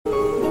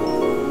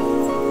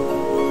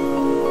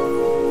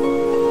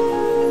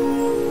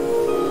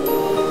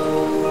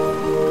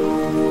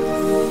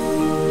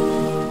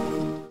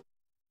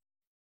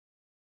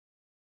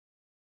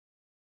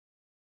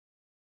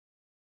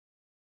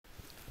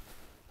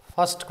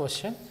First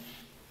question,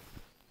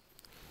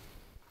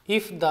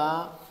 if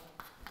the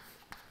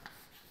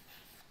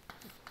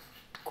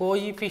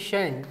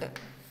coefficient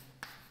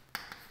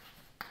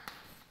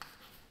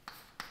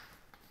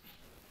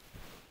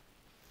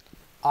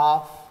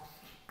of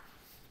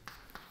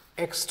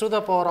x to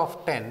the power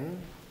of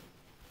 10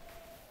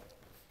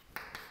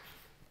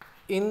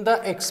 in the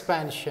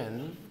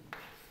expansion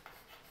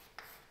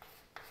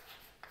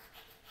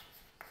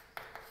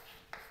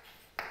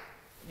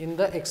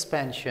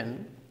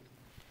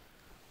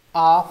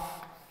of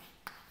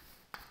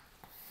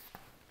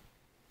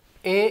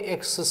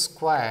ax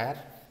square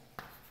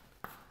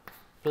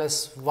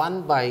plus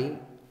 1 by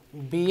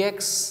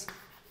bx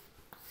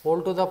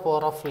whole to the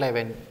power of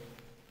 11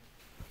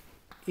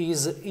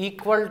 is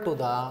equal to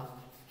the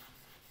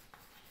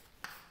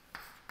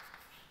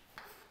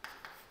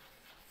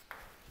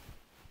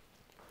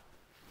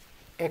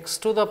x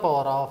to the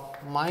power of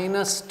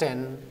minus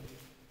 10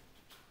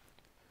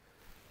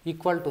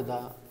 equal to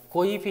the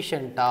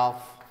coefficient of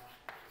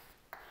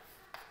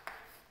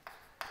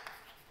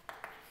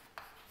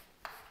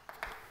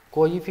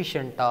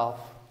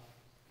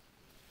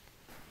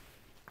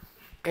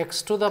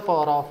x to the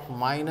power of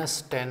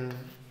minus 10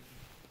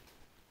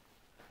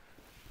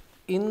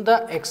 in the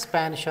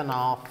expansion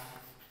of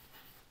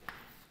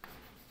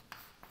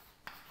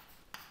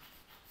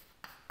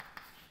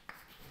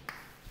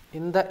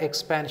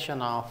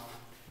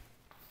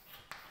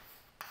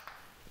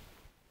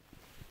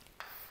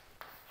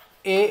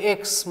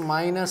ax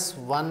minus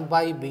 1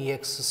 by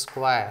bx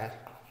square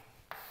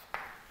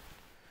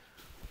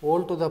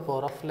whole to the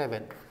power of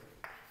 11.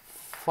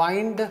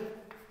 Find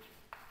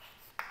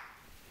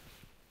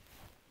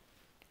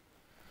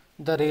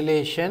the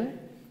relation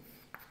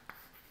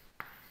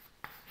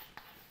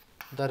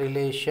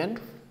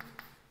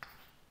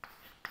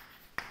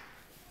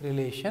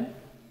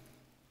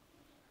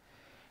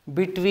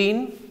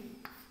between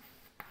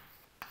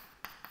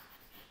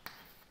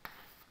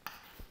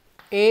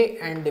A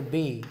and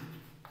B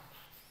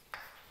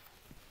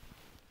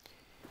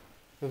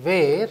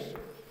where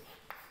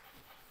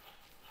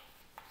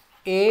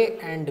A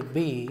and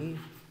B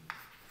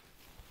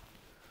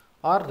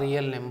are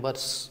real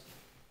numbers.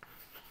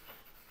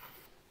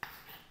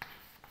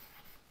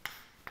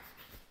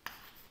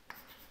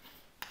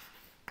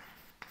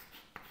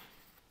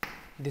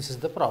 This is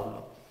the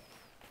problem.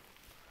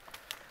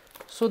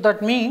 So,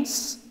 that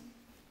means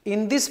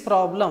in this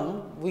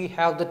problem we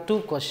have the two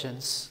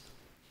questions.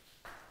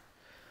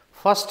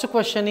 First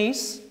question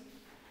is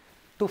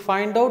to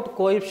find out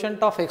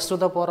coefficient of x to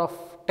the power of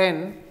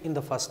 10 in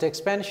the first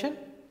expansion,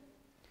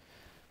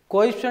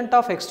 coefficient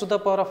of x to the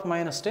power of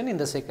minus 10 in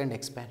the second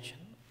expansion.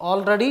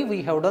 Already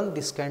we have done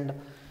this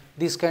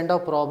kind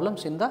of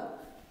problems in the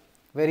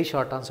very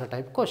short answer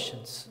type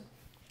questions.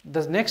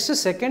 The next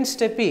second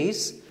step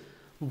is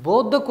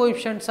both the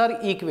coefficients are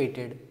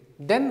equated,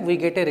 then we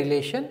get a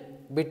relation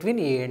between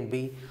A and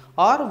B,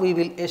 or we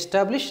will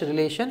establish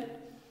relation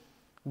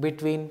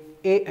between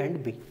A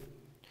and B.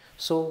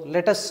 So,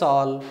 let us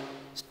solve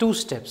two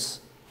steps.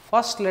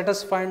 First, let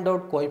us find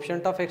out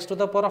coefficient of x to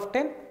the power of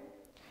 10.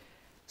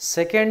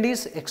 Second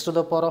is x to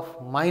the power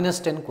of minus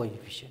 10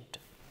 coefficient.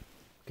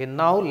 Okay,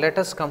 now let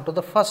us come to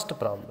the first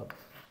problem.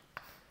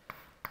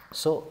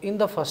 So, in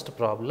the first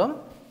problem,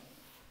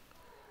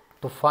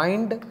 to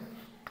find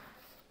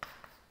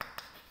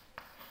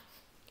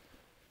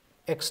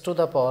x to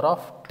the power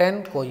of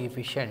 10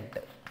 coefficient.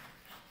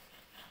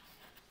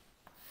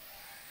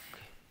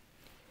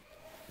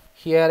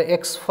 Here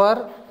x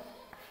for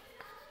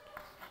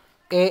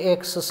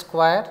ax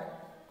square,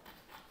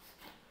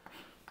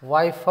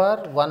 y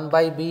for 1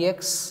 by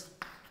bx,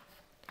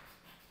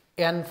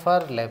 n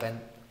for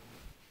 11.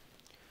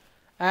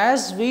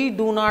 As we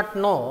do not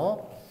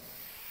know,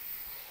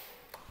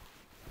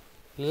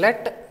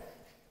 let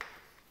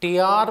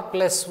tr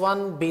plus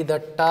 1 be the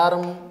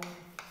term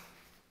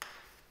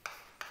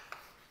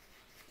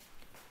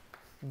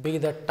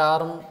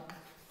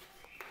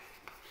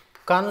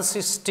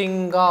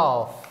consisting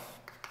of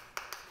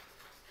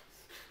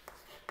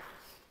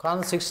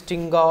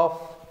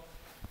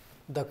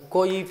the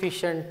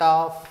coefficient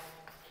of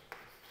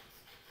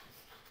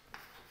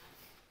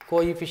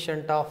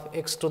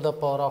x to the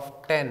power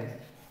of 10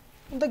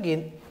 in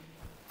the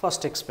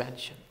first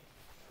expansion.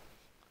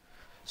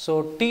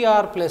 So,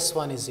 tr plus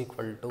 1 is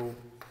equal to,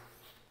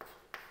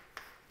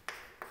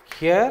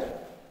 here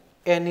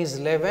n is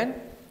 11,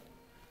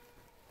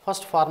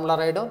 first formula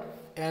write down,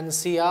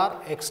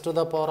 NCR x to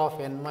the power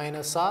of n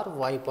minus r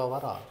y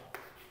power r.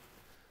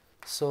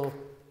 So,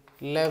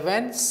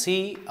 11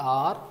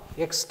 CR,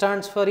 x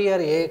stands for here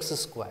ax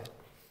square,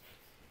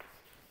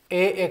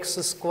 ax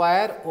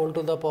square whole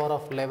to the power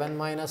of 11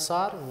 minus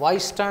r, y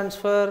stands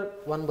for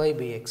 1 by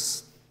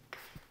bx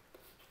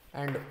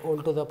and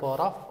whole to the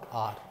power of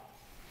r.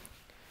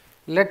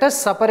 Let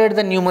us separate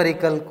the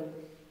numerical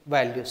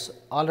values,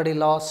 already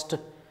last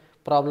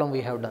problem we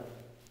have done.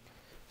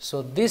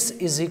 So, this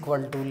is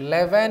equal to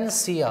 11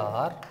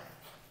 CR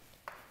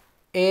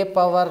a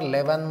power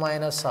 11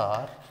 minus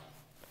r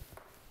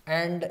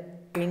and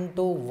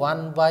into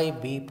 1 by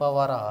b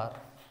power r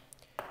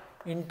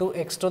into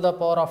x to the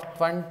power of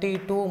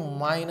 22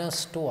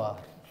 minus 2r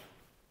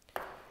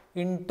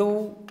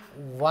into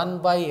 1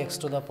 by x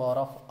to the power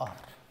of r.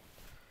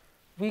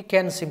 We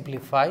can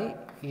simplify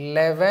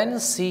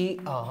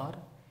 11cr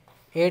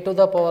a to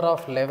the power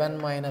of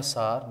 11 minus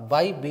r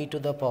by b to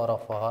the power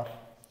of r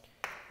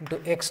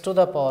into x to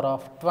the power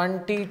of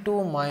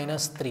 22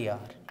 minus 3r.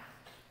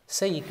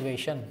 Say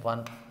equation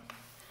 1.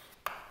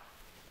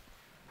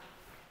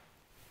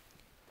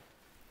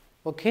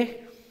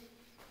 Okay.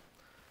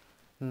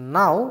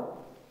 Now,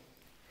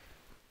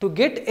 to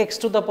get x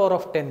to the power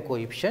of 10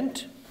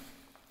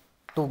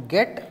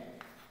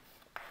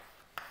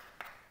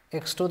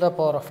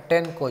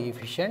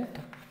 coefficient,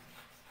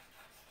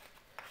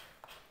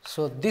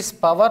 so this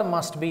power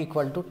must be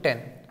equal to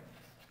 10.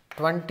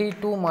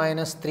 22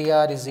 minus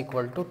 3r is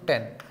equal to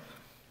 10.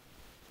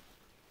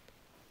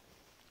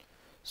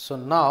 So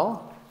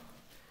now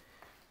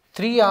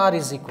 3r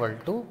is equal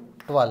to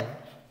 12,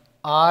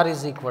 r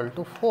is equal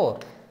to 4.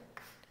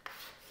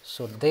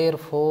 So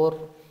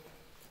therefore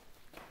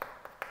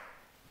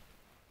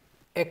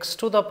x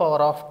to the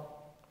power of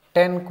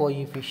 10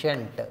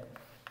 coefficient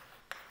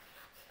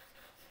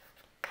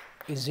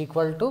is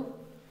equal to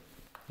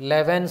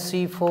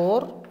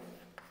 11c4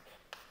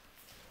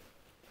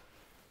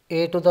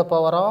 a to the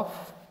power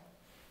of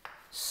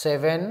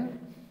 7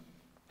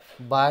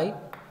 by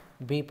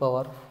b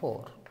power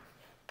 4.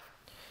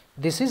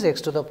 This is x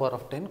to the power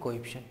of 10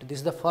 coefficient. This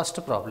is the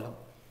first problem.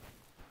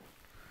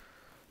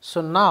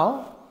 So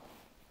now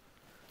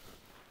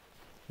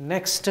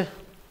next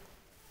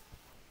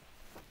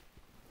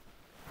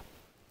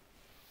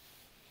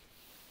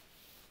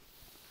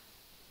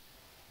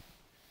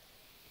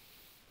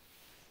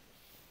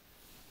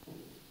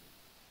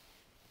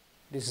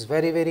this is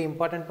very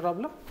important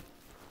problem.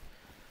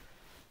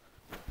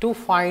 To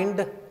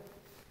find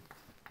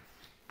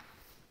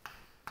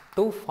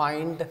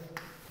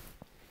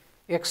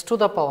x to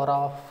the power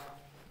of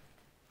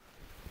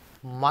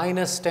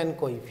minus 10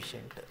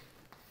 coefficient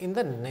in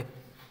the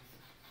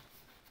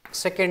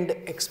second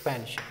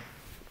expansion.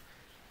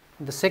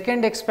 The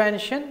second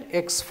expansion,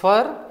 x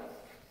for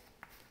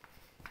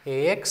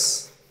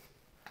ax,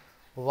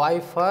 y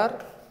for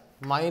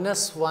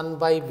minus 1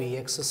 by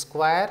bx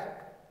square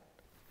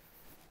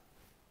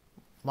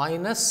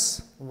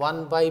minus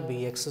 1 by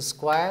bx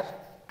square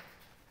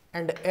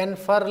and n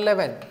for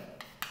 11.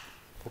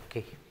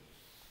 Okay.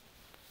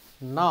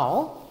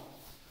 Now,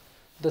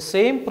 the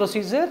same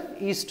procedure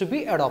is to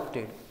be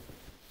adopted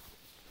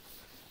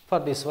for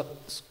this one.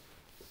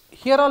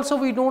 Here also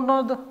we do not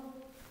know the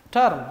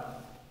term.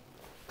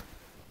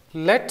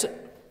 Let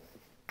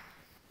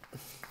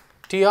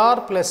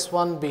tr plus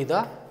 1 be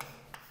the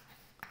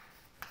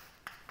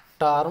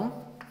term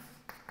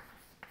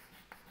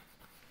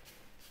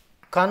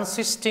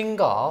consisting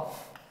of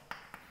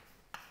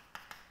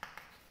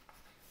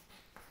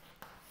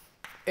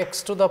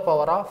x to the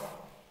power of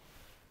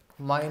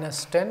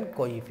minus 10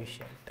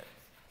 coefficient.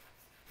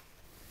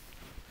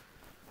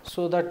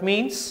 So that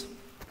means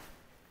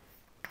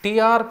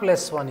tr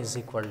plus 1 is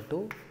equal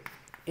to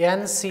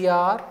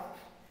ncr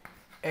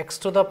x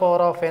to the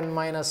power of n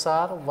minus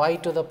r y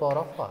to the power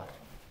of r.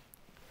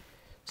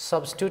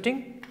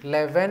 Substituting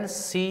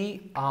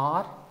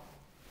 11cr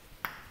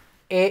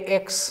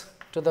ax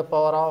to the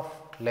power of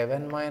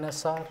 11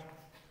 minus r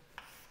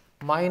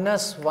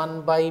minus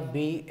 1 by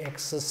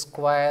bx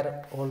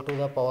square whole to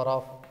the power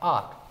of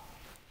r.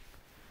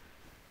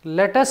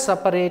 Let us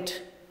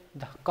separate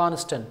the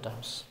constant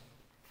terms,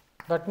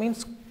 that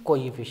means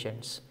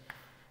coefficients.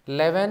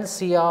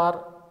 11cr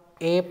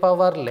a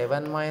power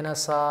 11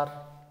 minus r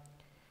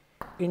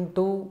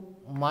into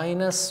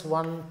minus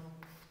 1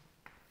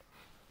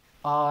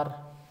 r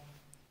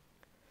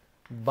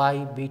by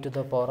b to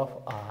the power of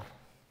r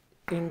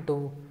into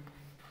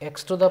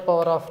x to the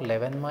power of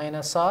 11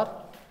 minus r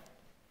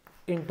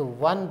into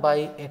 1 by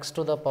x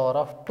to the power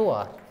of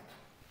 2r.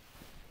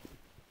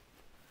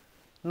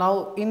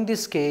 Now, in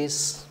this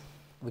case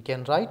we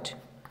can write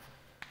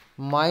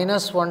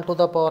minus 1 to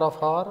the power of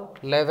r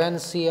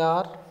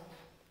 11cr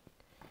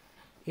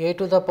a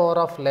to the power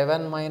of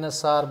 11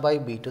 minus r by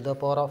b to the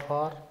power of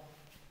r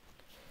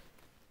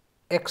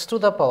x to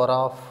the power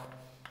of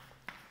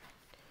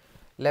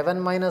 11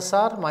 minus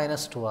r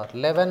minus 2r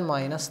 11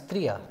 minus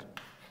 3r.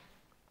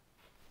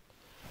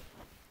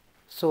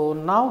 So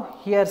now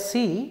here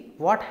see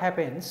what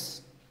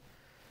happens.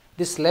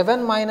 This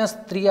 11 minus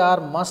 3r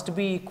must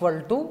be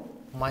equal to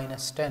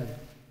minus 10.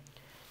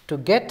 To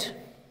get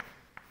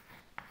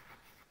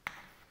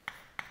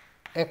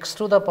x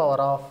to the power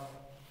of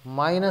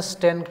minus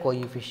 10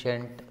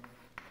 coefficient,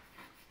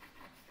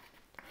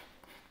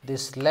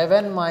 this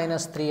 11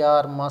 minus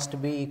 3r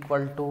must be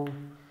equal to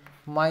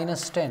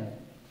minus 10.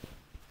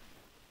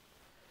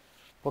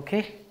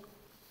 Okay.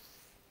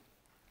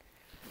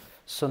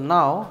 So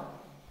now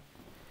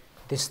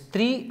this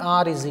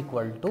 3r is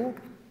equal to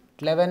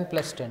 11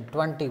 plus 10,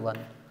 21,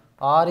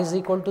 r is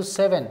equal to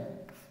 7.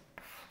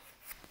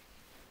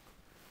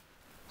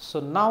 So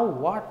now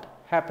what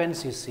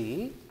happens, you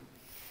see,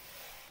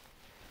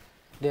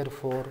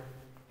 Therefore,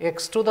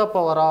 x to the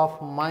power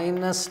of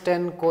minus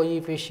 10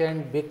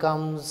 coefficient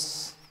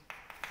becomes,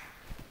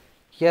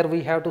 here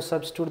we have to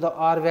substitute the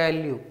r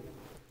value,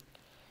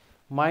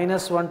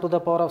 minus 1 to the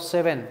power of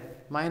 7,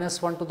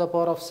 minus 1 to the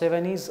power of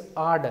 7 is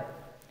odd.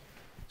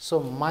 So,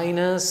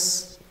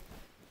 minus,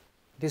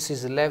 this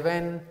is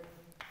 11,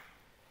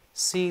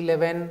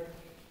 C11,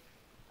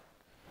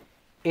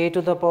 a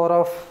to the power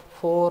of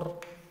 4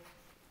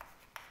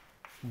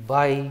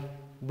 by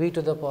b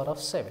to the power of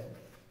 7.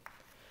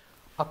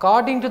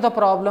 According to the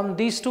problem,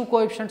 these two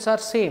coefficients are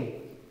same.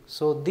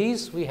 So,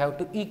 these we have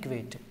to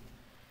equate.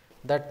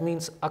 That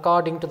means,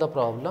 according to the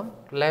problem,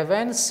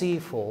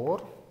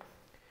 11C4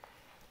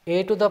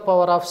 a to the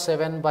power of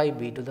 7 by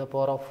b to the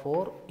power of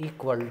 4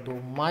 equal to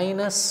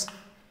minus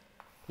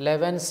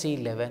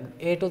 11C11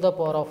 a to the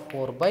power of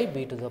 4 by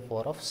b to the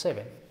power of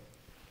 7.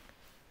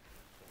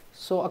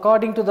 So,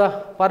 according to the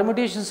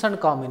permutations and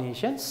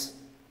combinations,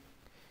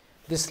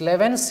 this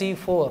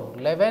 11C4,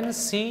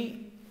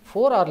 11C4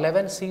 or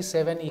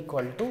 11C7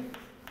 equal to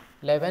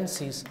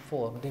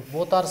 11C4, they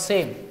both are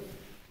same.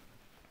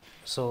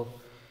 So,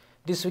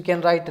 this we can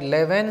write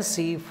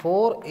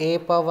 11C4 a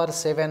power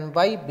 7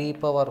 by b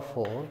power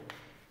 4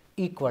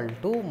 equal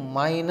to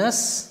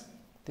minus,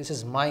 this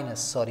is minus,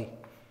 sorry,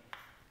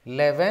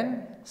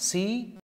 11C